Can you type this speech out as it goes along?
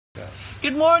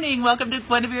Good morning. Welcome to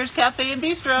Guinevere's Cafe and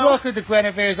Bistro. Welcome to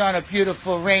Guinevere's on a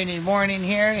beautiful rainy morning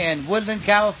here in Woodland,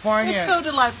 California. It's so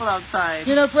delightful outside.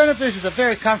 You know, Guinevere's is a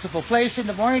very comfortable place in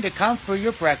the morning to come for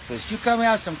your breakfast. You come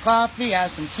have some coffee,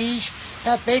 have some quiche,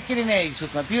 have bacon and eggs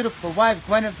with my beautiful wife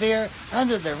Guinevere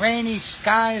under the rainy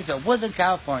skies of Woodland,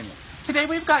 California. Today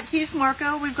we've got quiche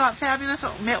Marco. We've got fabulous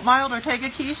mild Ortega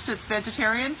quiche that's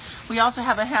vegetarian. We also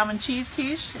have a ham and cheese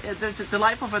quiche. It's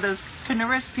delightful for those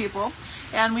carnivorous people.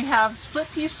 And we have split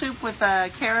pea soup with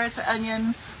carrots,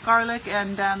 onion, garlic,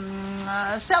 and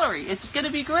celery. It's going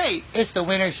to be great. It's the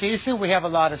winter season. We have a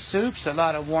lot of soups, a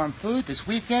lot of warm food. This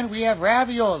weekend we have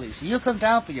raviolis. So you come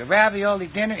down for your ravioli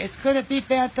dinner. It's going to be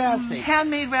fantastic.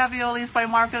 Handmade raviolis by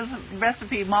Marco's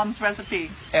recipe, Mom's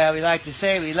recipe. We like to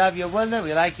say we love you, Woodland.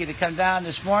 We like you to come down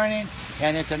this morning.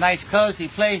 And it's a nice, cozy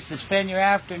place to spend your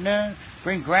afternoon.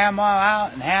 Bring Grandma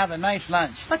out and have a nice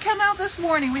lunch. But come out this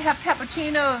morning. We have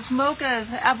cappuccinos,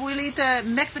 mochas, abuelita,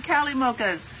 Mexicali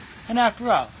mochas. And after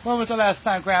all, when was the last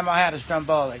time Grandma had a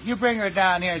stromboli? You bring her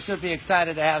down here and she'll be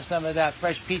excited to have some of that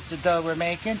fresh pizza dough we're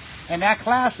making. And that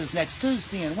class is next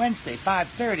Tuesday and Wednesday,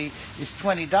 5:30. It's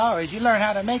 $20. You learn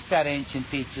how to make that ancient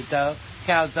pizza dough,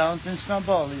 calzones, and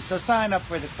strombolis. So sign up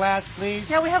for the class, please.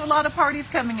 Yeah, we have a lot of parties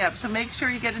coming up, so make sure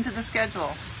you get into the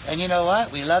schedule. And you know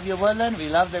what? We love you, Woodland. We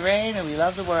love the rain, and we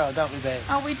love the world, don't we, babe?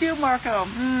 Oh, we do, Marco.